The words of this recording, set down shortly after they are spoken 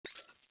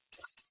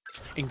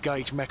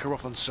Engage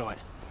Makarov on site.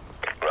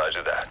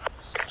 Roger that.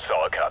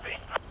 Solid copy.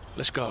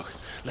 Let's go.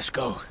 Let's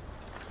go.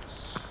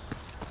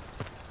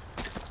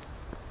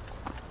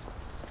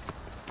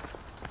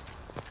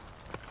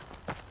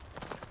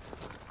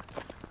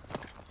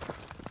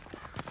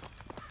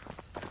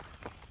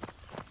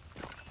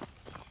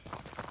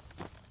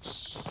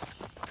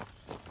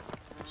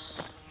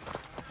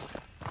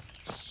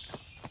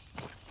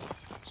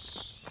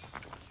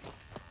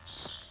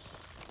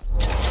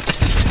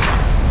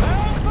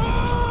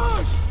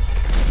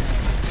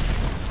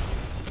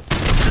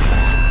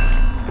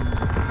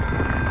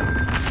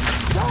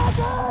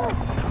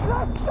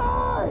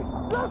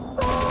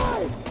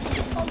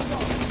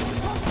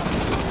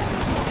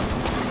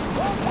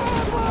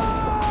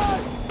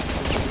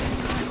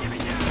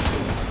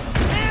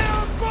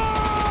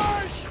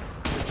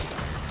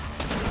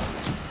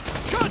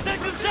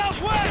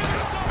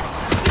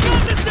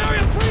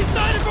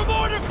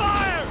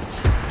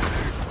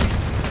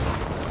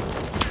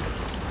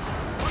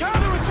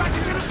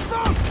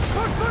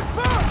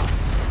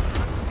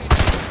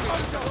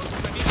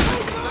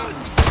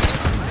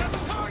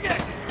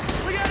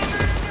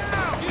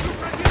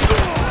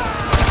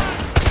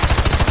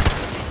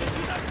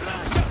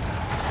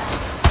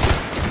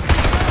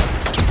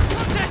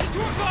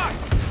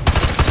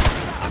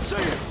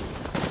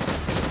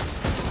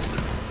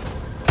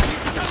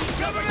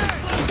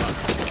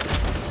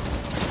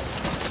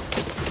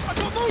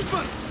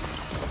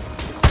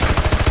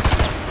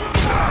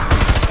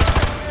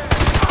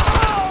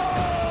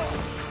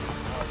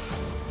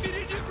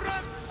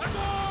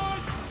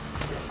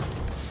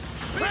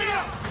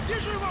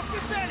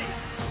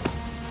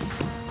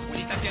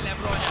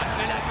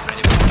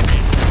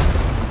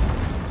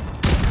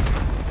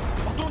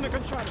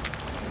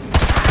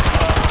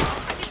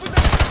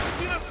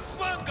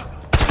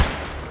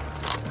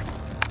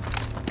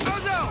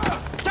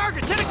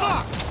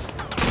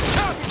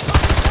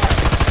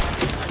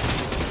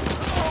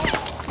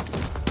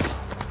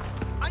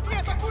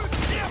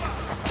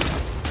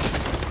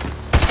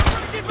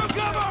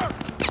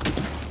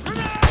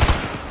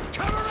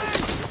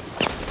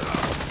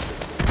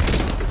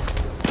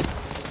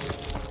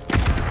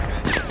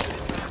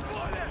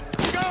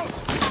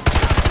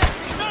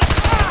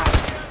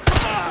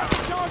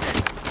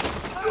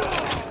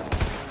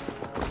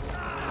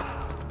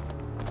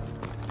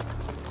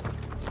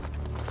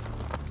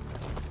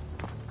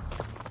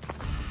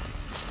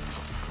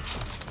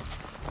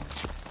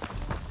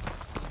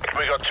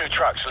 We got 2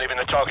 trucks leaving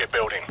the target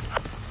building.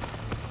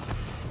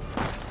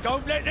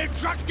 Don't let them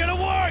trucks get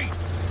away!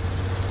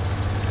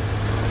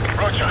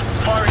 Roger.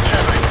 Firing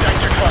heavily.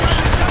 Danger close.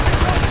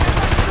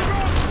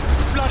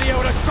 Bloody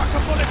hell, those trucks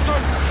are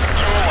bulletproof!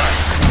 2 away.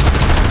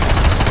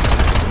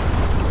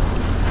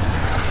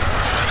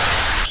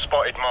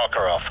 Spotted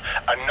Makarov,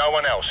 and no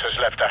one else has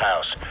left the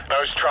house.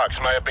 Those trucks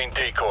may have been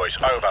decoys.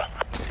 Over.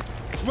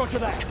 Roger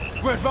that.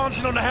 We're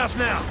advancing on the house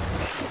now.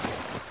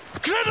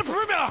 Clear the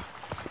perimeter!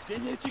 Clear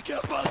the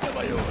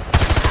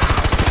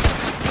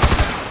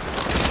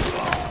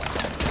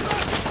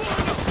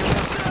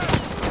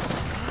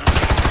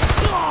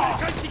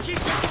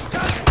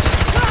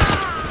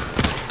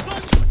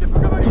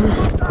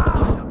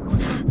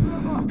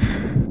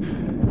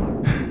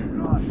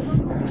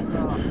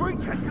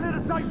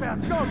safe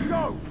house. Go,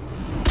 go!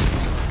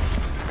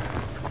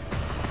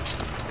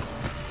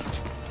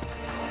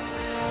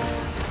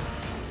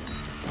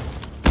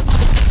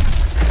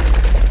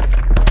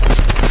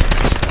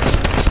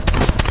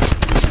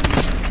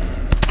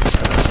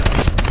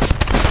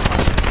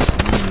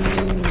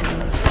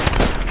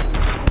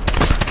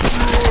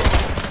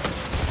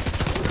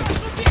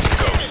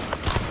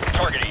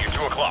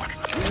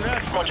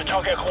 Roger,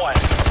 target acquired.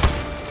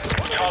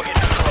 Target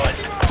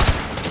neutralized.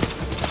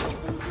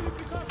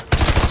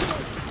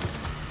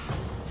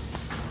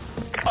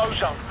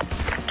 Ozone.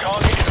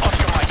 Target is off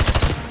your mate.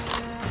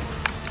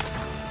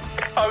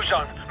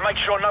 Ozone, make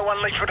sure no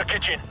one leaves for the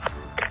kitchen.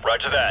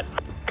 Roger that.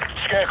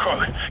 Scarecrow,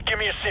 give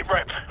me a sit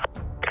rep.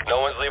 No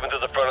one's leaving to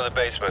the front of the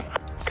basement.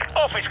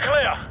 Office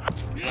clear!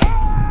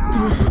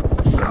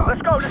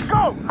 Let's go, let's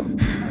go!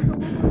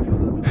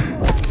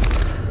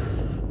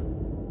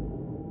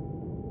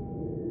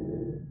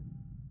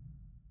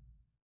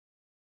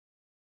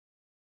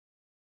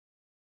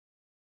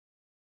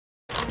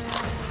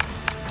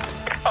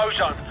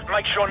 Ozone,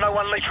 make sure no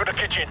one leaves for the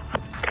kitchen.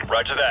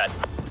 Roger that.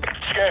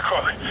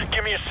 Scarecrow,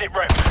 give me a sit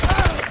rep.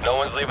 No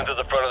one's leaving to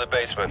the front of the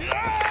basement.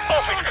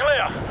 Office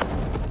clear!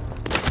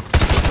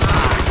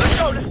 Let's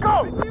go, let's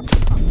go!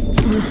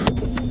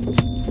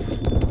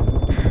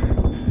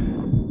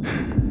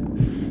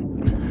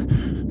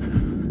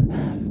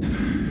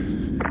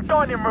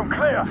 Dining room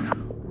clear!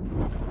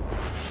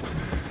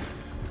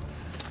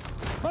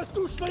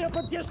 Воздушная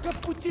поддержка в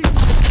пути!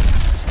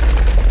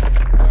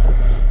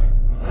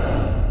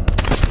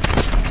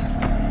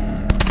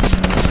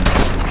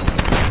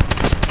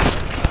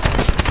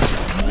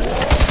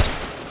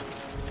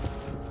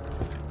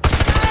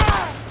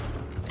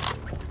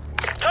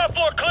 Top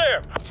floor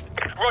clear!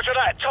 Roger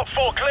that, top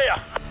 4 clear!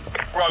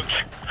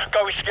 Roach, go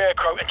Go with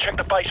Scarecrow and check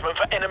the basement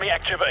for enemy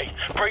activity.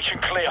 Breach and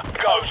clear.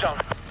 Go, Zone.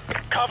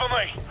 Cover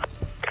me.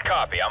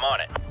 Copy, I'm on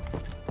it.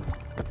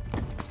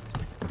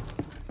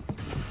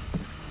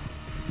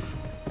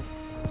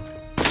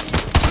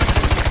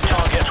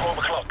 Target at 12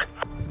 o'clock.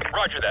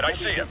 Roger that, I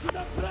see you.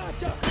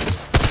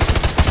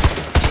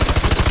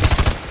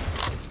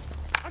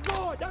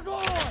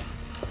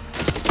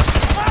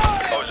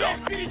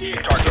 Ozone.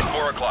 Target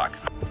 4 o'clock.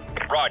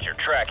 Roger,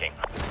 tracking.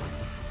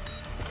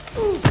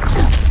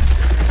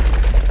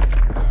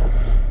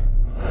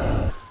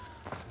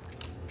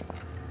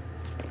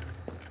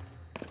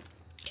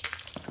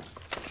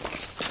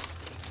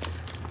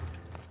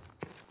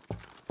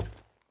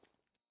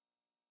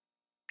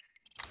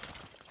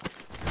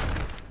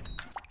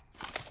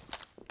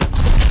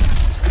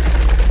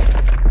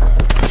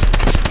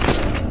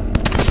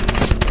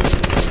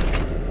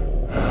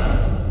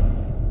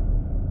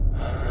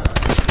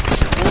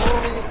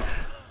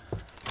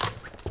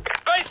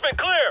 Basement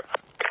clear!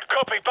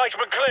 Copy,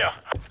 basement clear.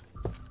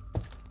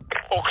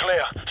 All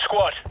clear.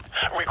 Squad,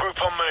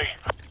 regroup on me.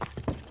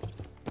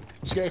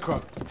 Scarecrow,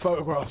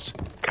 photographs.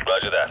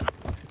 Roger that.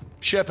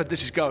 Shepard,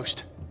 this is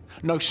Ghost.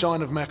 No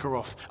sign of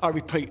Makarov. I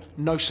repeat,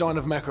 no sign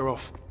of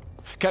Makarov.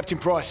 Captain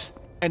Price,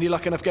 any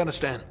luck in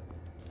Afghanistan?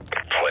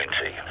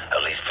 Plenty.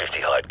 At least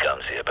 50 hide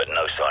guns here, but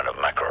no sign of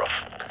Makarov.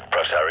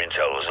 Perhaps our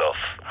intel was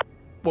off.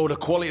 Well, the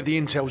quality of the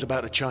intel's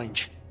about to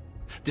change.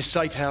 This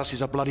safe house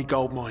is a bloody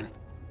goldmine.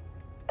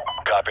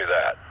 Copy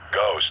that.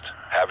 Ghost,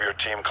 have your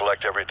team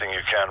collect everything you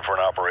can for an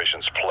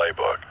operations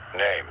playbook.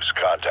 Names,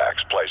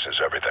 contacts,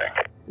 places, everything.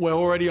 We're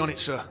already on it,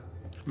 sir.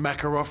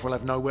 Makarov will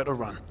have nowhere to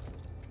run.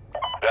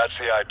 That's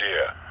the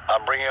idea.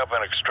 I'm bringing up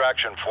an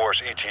extraction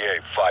force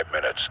ETA 5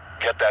 minutes.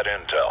 Get that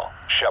intel.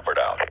 Shepard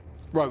out.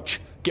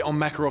 Roach, get on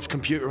Makarov's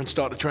computer and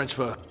start the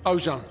transfer.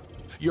 Ozone,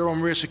 you're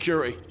on rear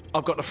security.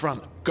 I've got the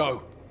front.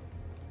 Go.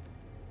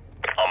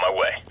 On my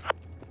way.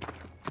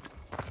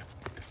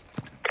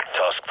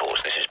 Task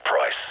Force, this is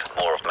Price.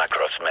 More of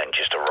Makarov's men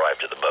just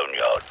arrived at the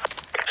boneyard.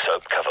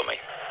 Soap, cover me.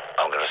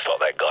 I'm gonna stop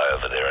that guy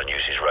over there and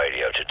use his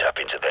radio to tap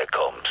into their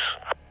comms.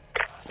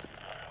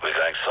 We're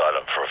going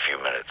silent for a few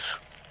minutes.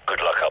 Good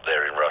luck up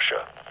there in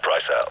Russia.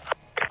 Price out.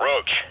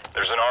 Roach,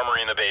 there's an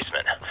armory in the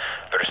basement.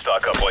 Better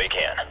stock up while you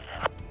can.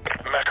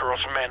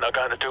 Makarov's men are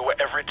going to do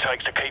whatever it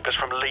takes to keep us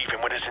from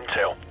leaving with this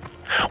intel.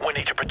 We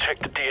need to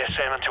protect the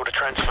DSM until the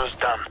transfer's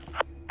done.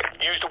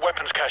 Use the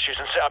weapons caches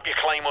and set up your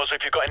claymores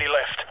if you've got any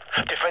left.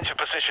 Defensive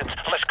positions,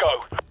 let's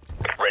go.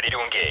 Ready to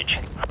engage.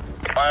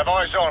 I have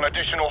eyes on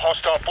additional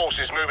hostile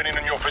forces moving in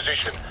on your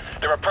position.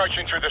 They're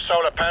approaching through the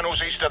solar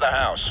panels east of the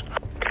house.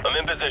 I'm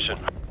in position.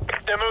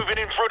 They're moving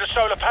in through the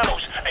solar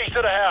panels, east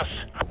of the house.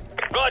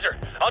 Roger,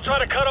 I'll try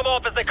to cut them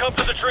off as they come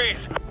to the trees.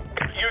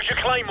 Use your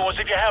claymores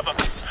if you have them.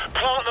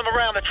 Plant them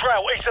around the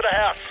trail east of the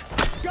house.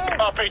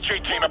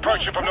 RPG team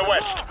approaching from the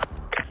west.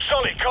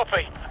 Solid,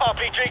 copy.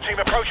 RPG team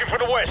approaching from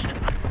the west.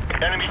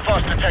 Enemy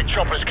fast attack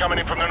choppers coming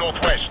in from the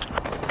northwest.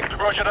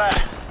 Roger that.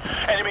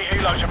 Enemy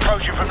helos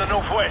approaching from the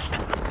northwest.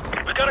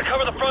 We gotta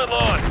cover the front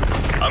lawn.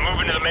 I'm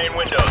moving to the main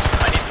windows.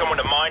 I need someone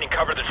to mine and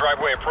cover the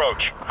driveway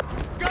approach.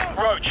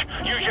 Roach,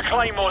 use your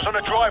claymores on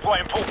the driveway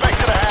and pull back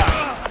to the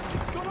house.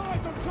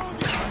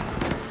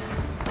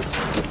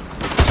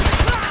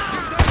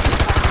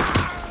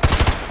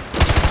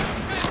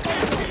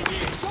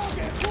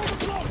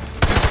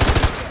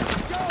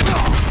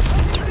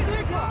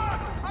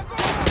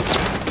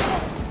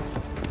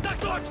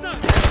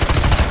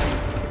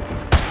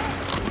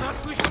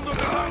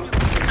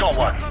 Got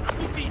one.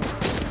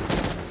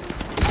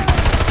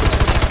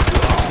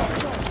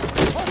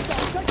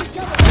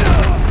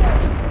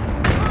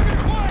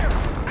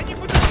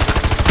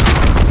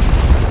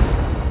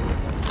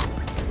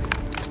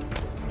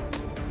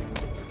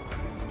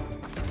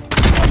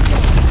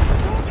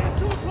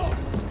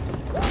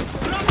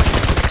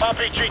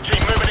 RPG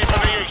team moving in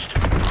from the east.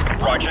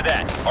 Roger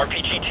that.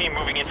 RPG team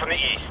moving in from the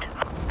east.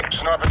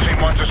 Sniper team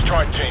 1 to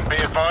strike team. Be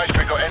advised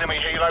we've got enemy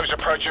helos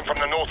approaching from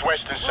the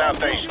northwest and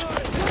southeast.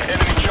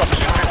 Enemy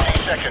choppers in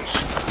 15 seconds.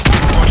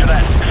 Roger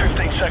that.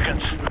 15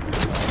 seconds.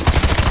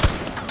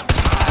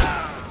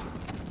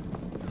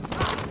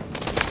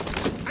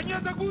 Они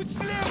атакуют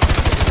слева!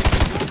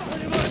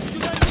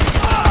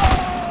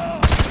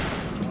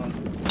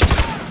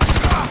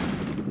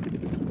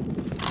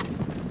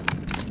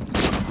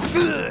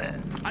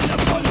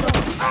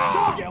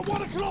 Target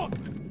 1 o'clock!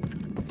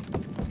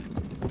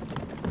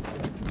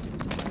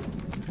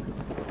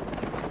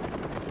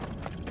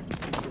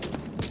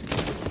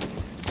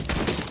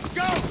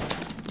 Go!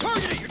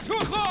 Target it! You're 2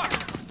 o'clock!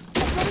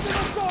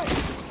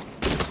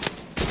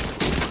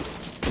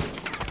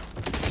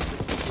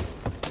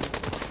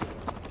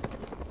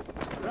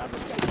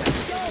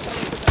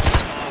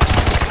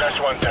 That's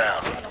one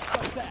down.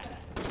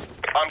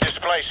 I'm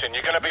displacing.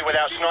 You're going to be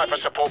without sniper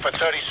support for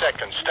 30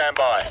 seconds. Stand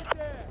by.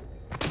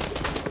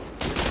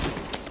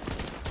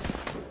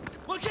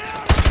 Look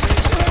out!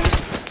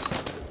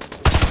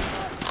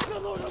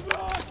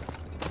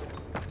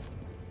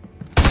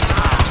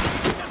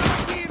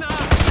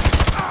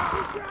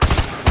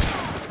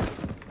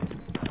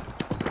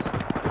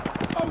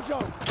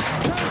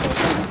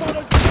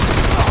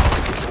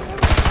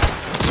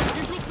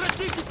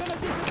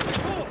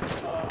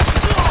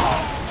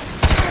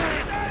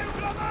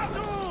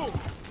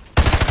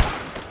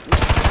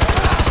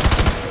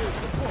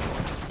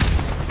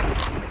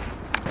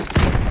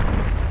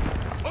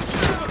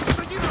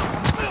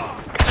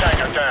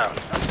 Down.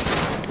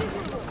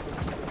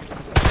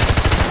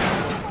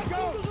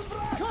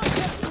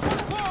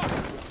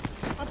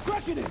 I'm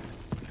tracking him!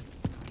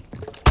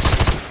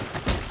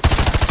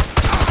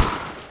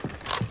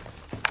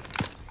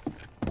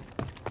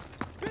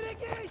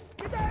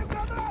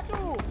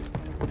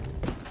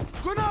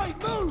 Grenade,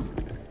 move!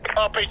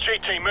 RPG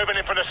team moving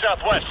in from the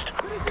southwest.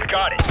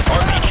 Got it.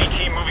 RPG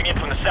team moving in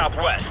from the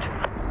southwest.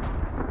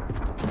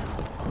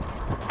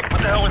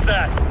 What the hell was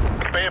that?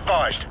 Be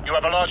advised, you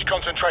have a large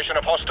concentration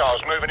of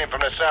hostiles moving in from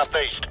the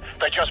southeast.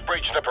 They just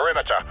breached the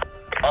perimeter.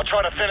 I'll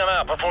try to thin them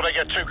out before they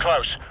get too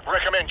close.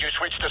 Recommend you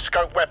switch to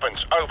scope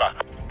weapons. Over.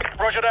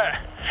 Roger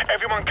that.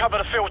 Everyone cover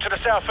the field to the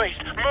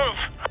southeast. Move!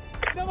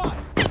 Давай!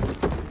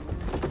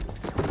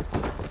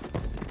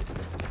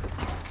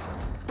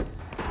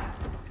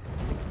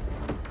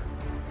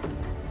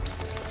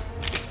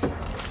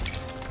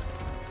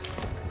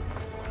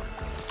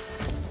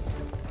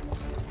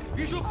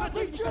 Вижу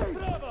противника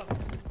справа!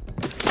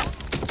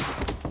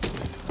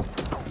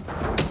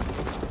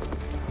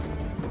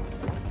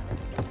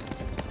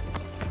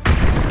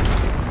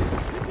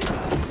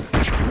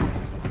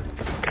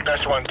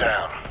 That's one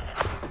down.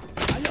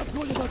 А я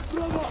понял,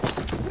 справа!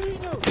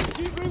 Принял!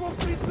 Вижу его в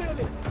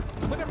прицеле!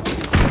 Мы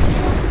находимся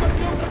в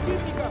огнем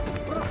противника!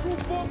 Прошу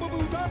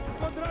бомбовый удар в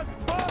квадрат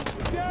 2,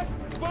 5,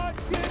 2,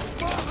 7,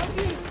 2,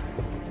 1!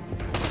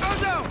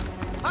 Ozone!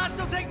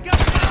 Hostile taking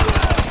cover! Got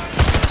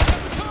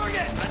the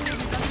target!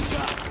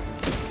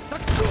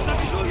 Так точно,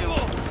 вижу его!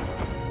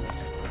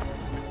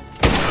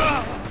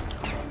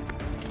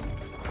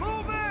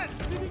 Movement!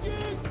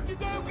 Берегись!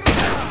 Кидаю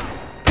гранату!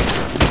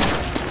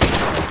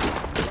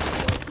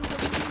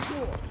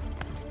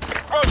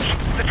 Roach,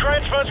 the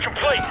transfer's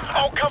complete.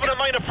 I'll cover the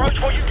main approach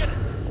while you get...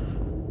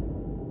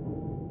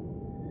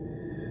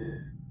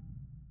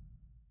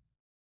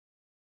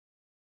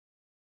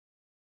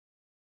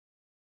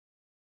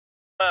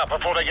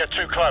 Before they get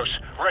too close.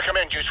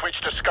 Recommend you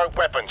switch to scope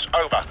weapons.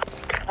 Over.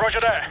 Roger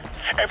that.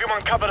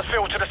 Everyone cover the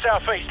field to the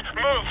southeast.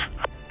 Move!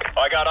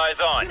 I got eyes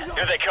on.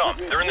 Here they come.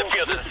 They're in the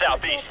field to the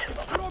southeast.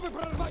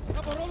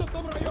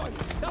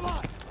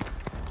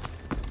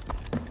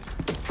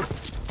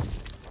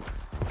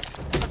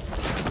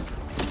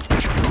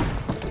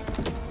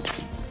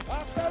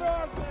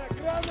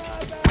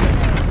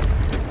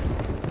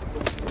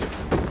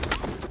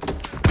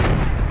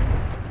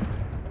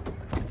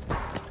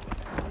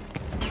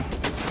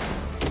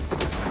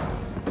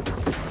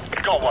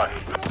 Got one.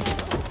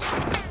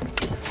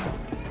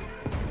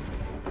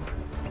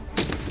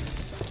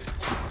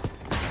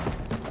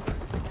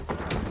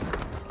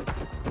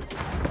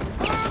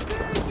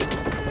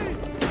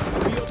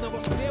 Убей одного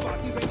слева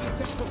и займись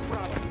тем, что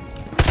справа.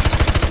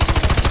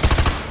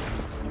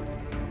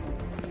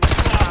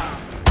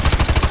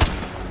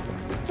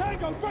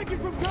 Tango, breaking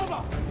from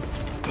cover!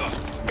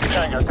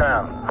 Tango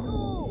down.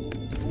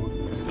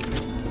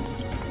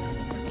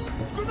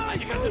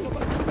 Grenade! You got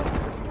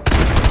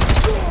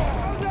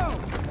them!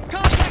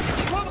 Contact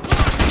at 12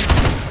 o'clock!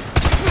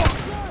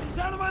 God, he's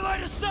out of my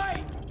line of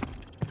sight!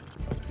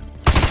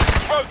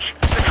 Roach,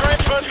 the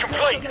transfer's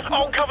complete.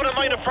 I'll cover the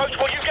main approach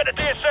while you get the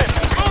DSM.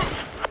 Move!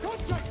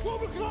 Contact,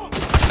 12 o'clock!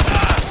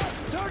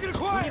 Target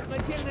acquired!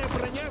 Нательная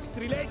броня,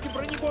 стреляйте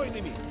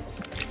бронебойными!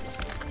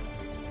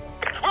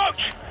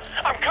 Roach,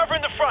 I'm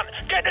covering the front.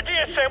 Get the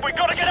DSM. We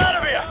gotta get out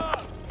of here.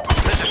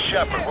 This is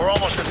Shepard. We're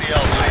almost at the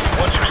LZ.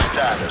 What's your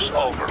status?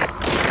 Over.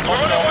 We're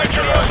on our way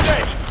to the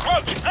stage.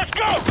 Roach, let's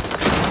go!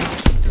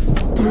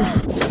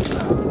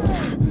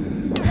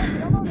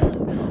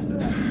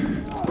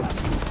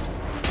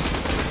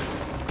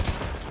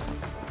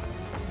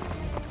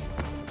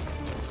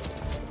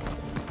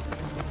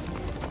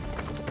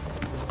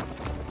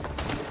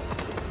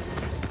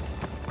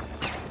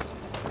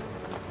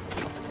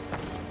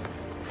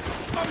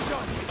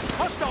 Ozone!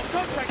 Hostile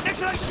contact next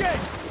to that shed!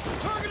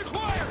 Target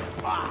acquired!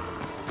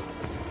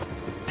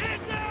 In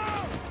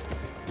now!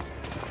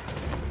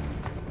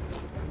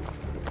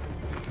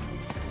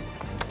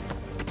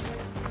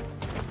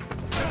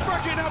 They're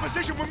back in our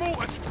position with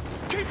mortars!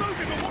 Keep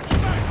moving, but watch your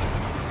back!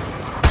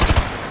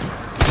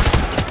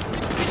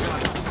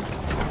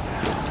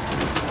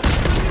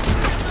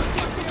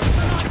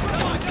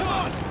 Come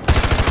on!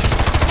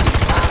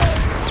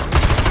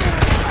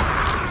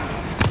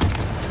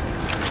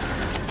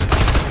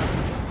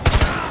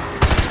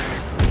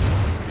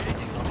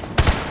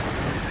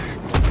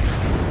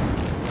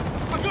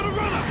 I've got a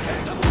runner!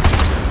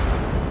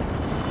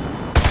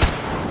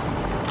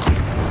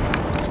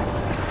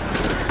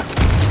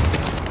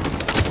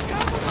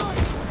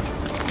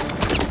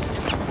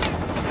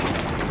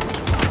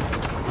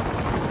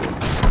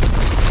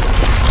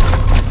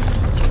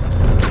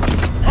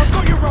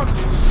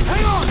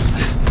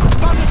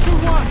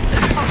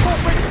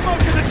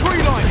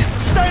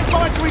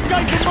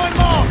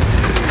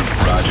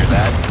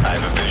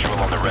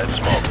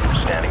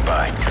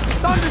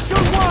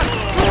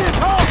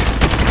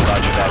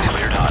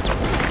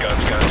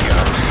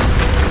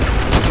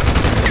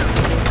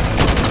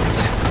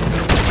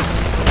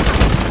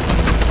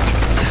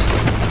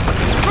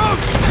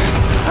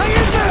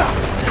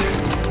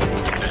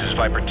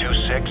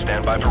 contact.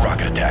 Stand by for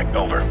rocket attack.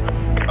 Over.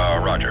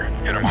 Roger.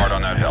 Hit them hard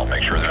on that hill.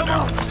 Make sure they're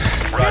down.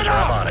 Roger,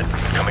 I'm on it.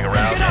 Coming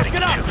around, heading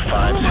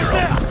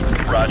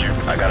 250. Roger,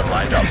 I got them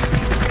lined up.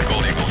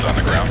 Gold Eagle's on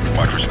the ground.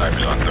 Watch for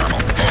snipers on thermal.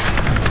 Over.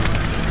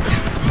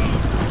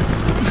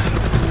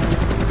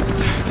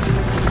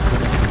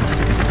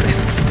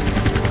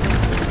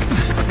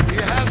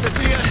 You have the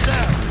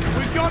DSM.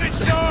 We got it,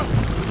 sir.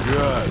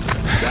 Good.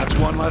 That's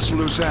one less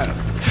loose end.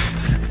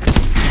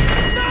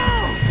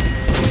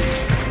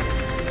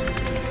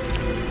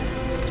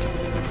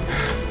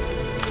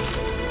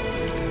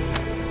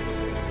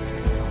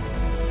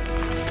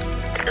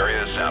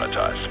 Area is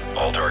sanitized.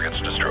 All targets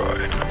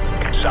destroyed.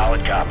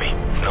 Solid copy.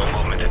 No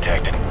movement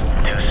detected.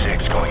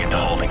 Do-6 going into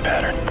holding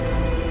pattern.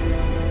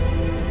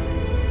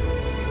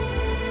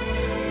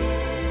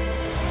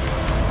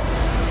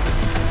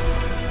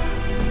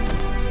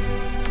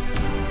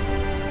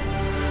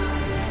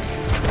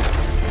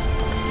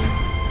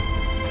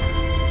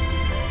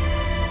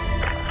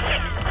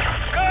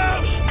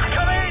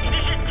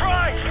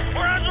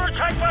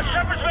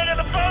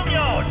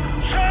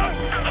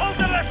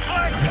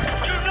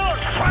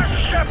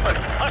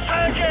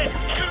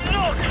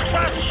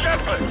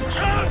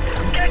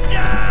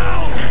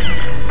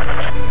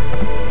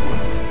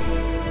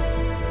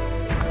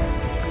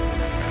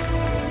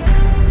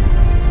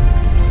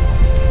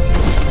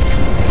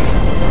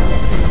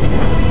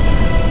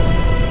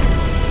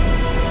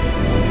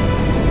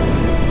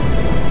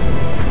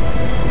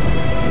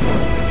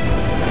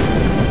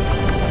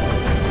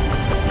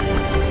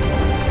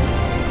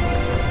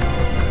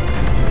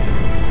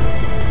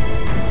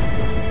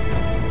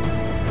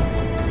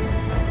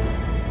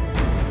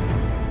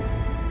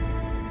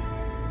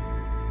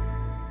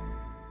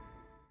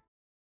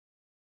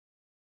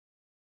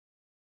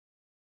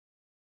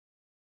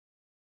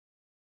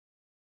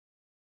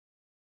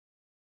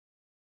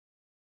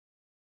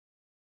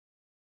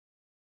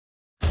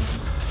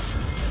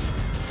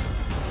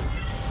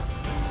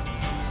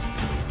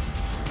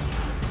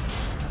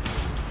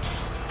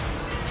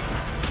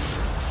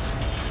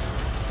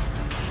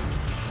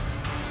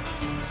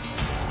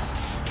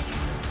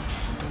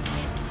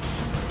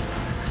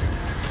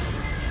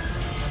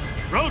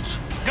 Roach!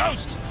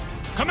 Ghost!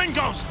 Come in,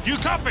 Ghost! You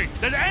copy?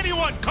 Does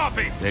anyone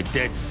copy? They're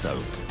dead,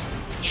 so.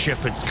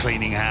 Shepard's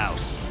cleaning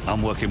house.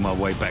 I'm working my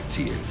way back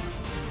to you.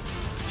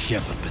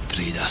 Shepard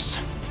betrayed us.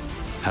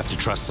 Have to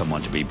trust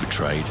someone to be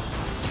betrayed.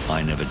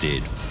 I never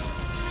did.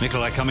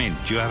 Nikolai, come in.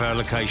 Do you have our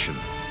location?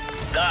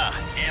 Da,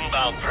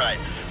 inbound Price.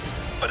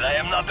 But I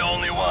am not the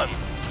only one.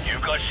 You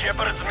got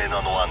Shepard's men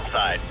on one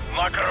side,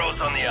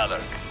 Makarov's on the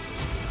other.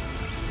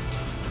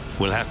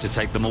 We'll have to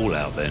take them all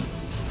out then.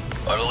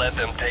 Or let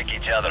them take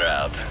each other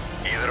out.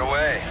 Either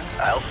way,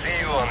 I'll see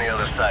you on the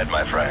other side,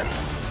 my friend.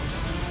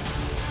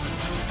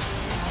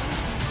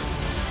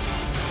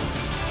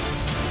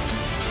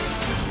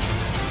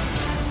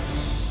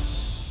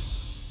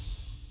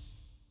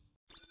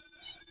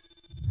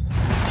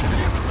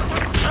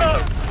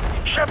 So,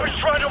 Shepard's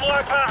trying to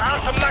wipe out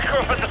House and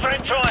Makarov at the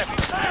same time.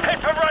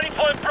 Head for Rally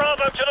Point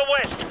Bravo to the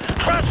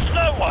west. Trust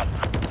no one.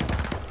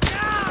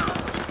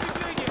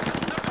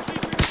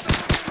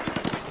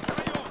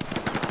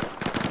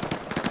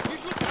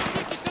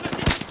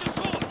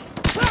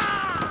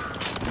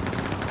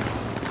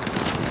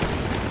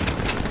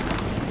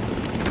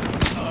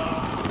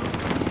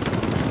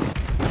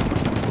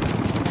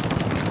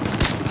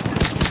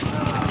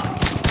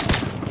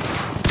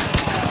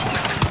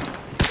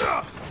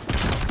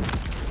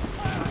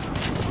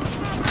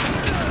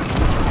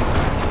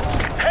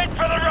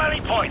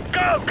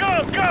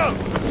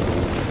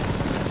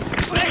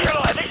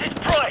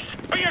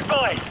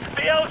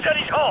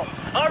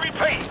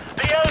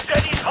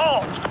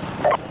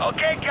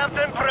 Okay,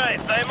 Captain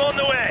Price, I'm on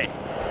the way.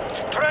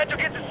 Try to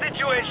get the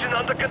situation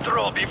under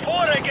control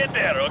before I get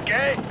there,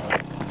 okay?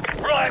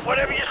 Right,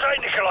 whatever you say,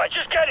 Nikolai,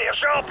 just get here,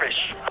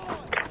 sharpish.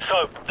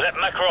 So, let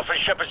Makarov and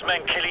Shepard's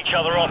men kill each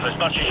other off as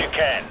much as you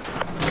can.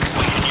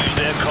 We can use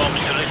their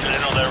comms to listen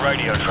in on their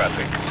radio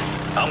traffic.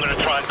 I'm gonna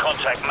try and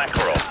contact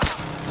Makarov.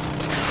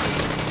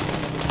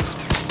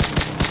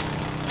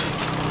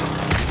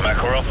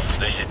 Makarov,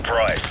 this is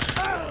Price.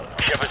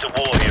 Shepard's a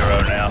war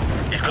hero now.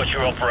 He's got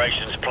your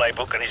operations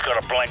playbook and he's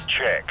got a blank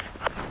check.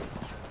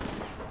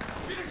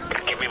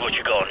 Give me what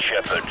you got on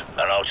Shepard,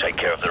 and I'll take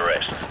care of the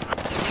rest.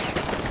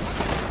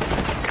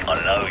 I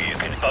know you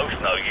can both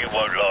know you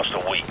won't last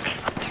a week.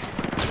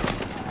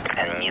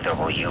 And neither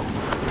will you.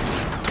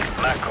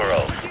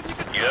 Makarov,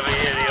 you ever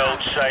hear the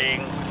old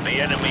saying,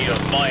 the enemy of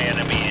my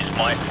enemy is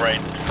my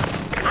friend?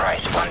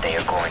 Price, one day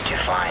you're going to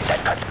find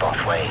that cuts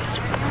both ways.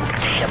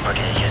 Shepard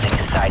is using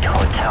the site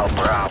Hotel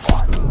Bravo.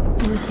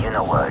 You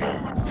know where it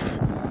is.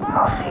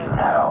 I'll see you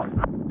now.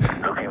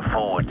 Looking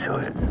forward to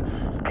it.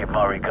 Give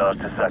my regards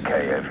to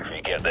Zakhaev if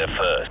you get there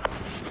first.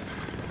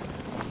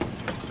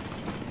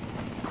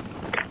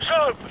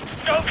 So,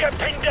 don't get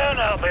pinned down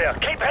out there.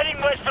 Keep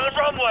heading west for the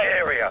runway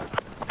area.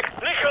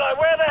 Nikolai,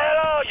 where the hell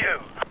are you?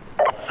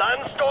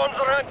 Sandstorms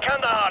around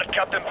Kandahar,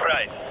 Captain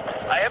Price.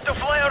 I have to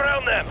fly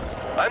around them.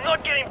 I'm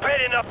not getting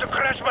paid enough to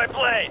crash my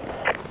plane.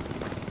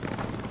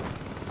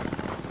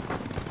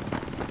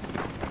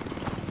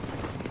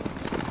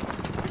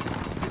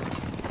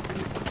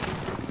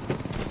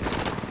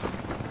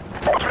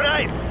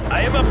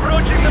 I'm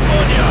approaching the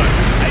boneyard.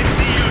 I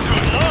see you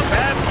two long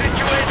have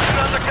situation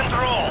under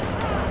control.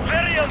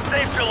 Very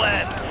unsafe to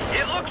land.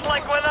 It looks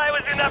like when I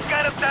was in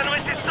Afghanistan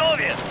with the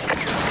Soviets.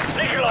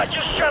 Nikolai,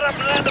 just shut up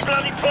and land the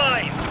bloody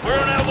plane. We're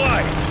on our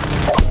way.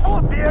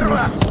 О,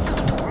 первое!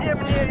 Мне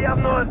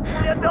явно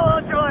не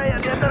доложили,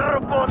 это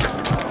работа.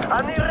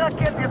 Они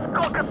ракеты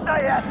сколько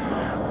стоят?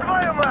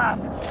 Твою мать!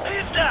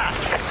 Пизда!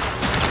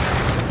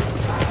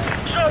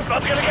 So,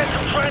 I'm gonna get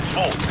some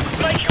transport.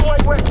 Make your way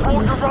west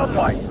towards the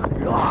runway.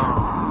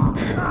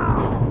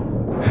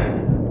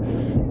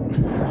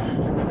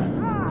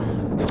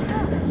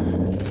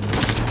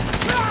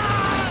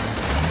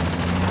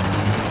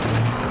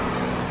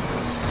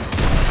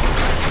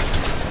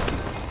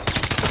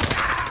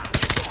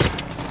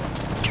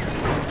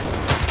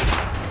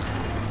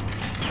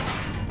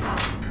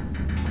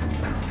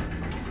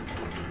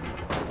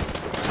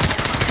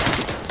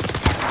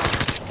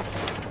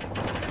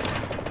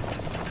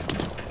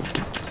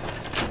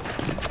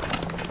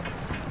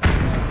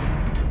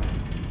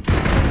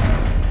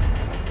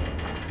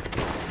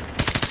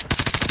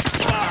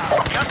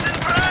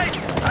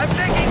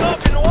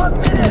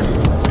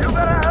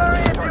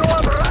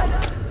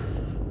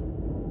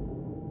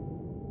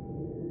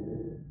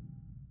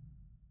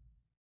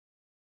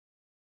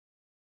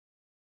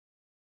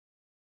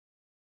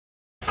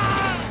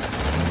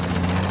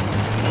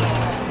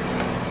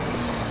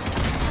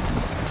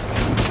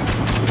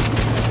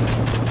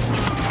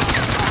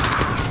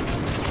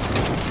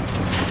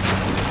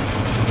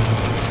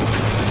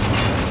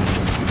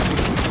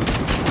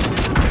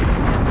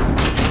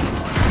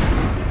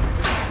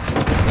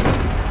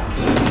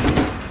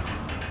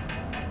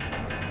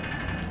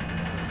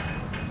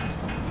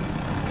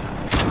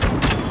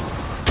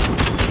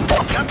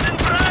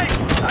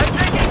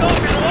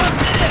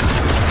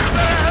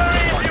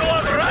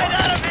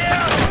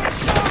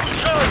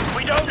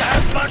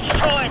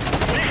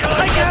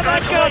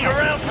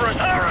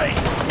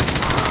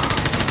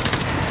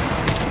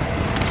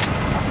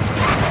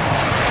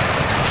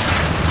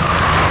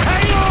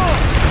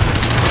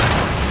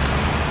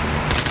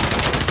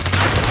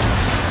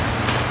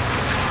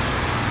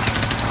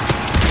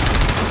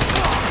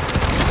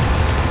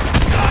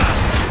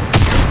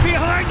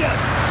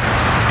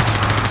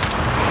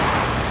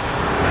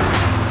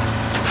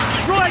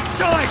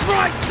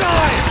 Right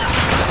side!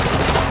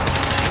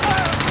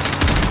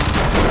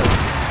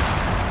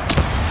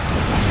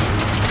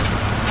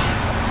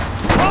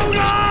 Hold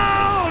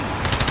on!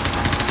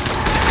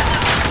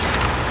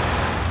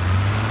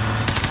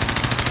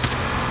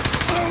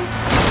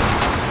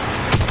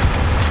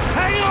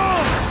 Hang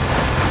on!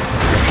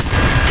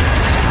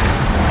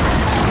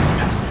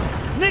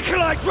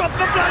 Nikolai, drop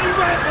the bloody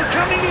ramp! We're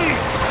coming in!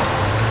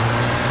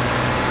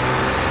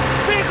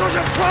 Vehicles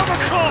at 12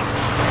 o'clock!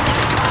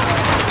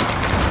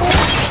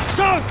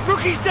 So,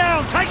 rookie's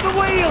down! Take the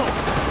wheel!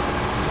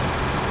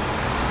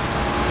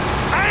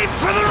 Aim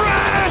for the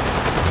ramp!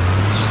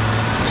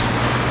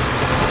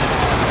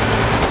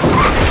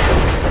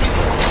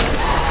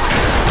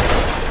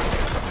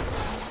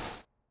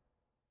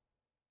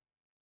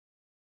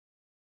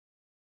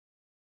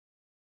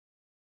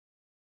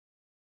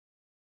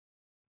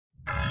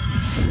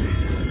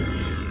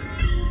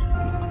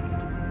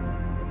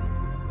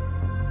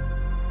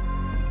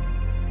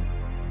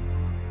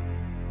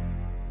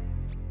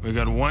 We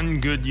got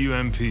one good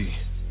UMP.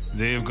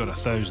 They've got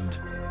 1,000.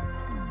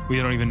 We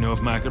don't even know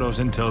if Makarov's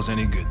intel's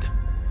any good.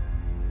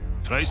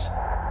 Price?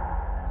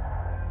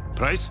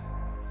 Price?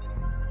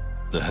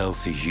 The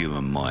healthy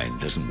human mind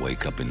doesn't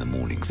wake up in the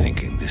morning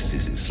thinking this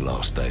is its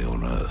last day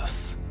on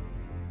Earth.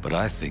 But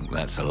I think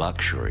that's a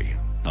luxury,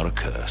 not a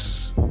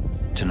curse.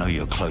 To know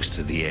you're close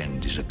to the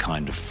end is a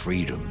kind of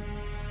freedom.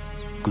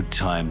 Good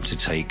time to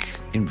take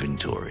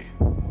inventory.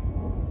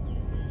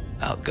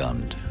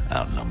 Outgunned,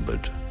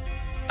 outnumbered,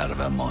 out of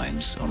our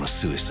minds on a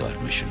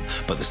suicide mission.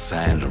 But the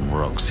sand and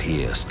rocks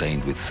here,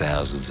 stained with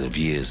thousands of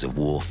years of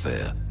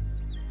warfare,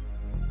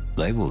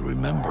 they will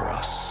remember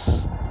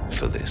us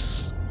for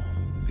this.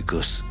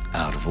 Because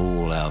out of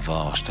all our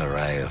vast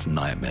array of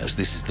nightmares,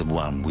 this is the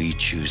one we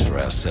choose for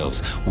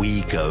ourselves.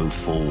 We go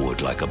forward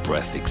like a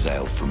breath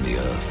exhaled from the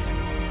earth,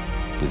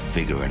 with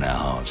vigor in our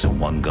hearts and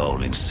one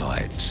goal in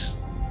sight.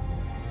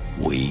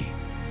 We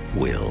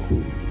will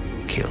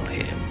kill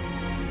him.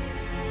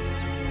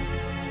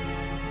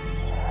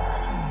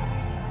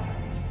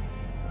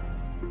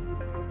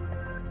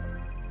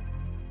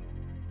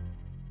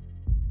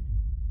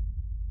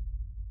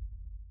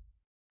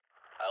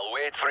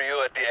 For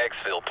you at the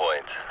exfil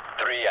point.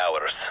 3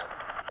 hours.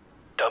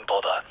 Don't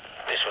bother.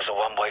 This was a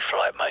one-way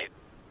flight, mate.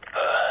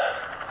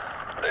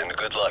 Then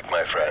good luck,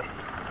 my friend.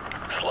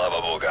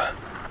 Slava Boga.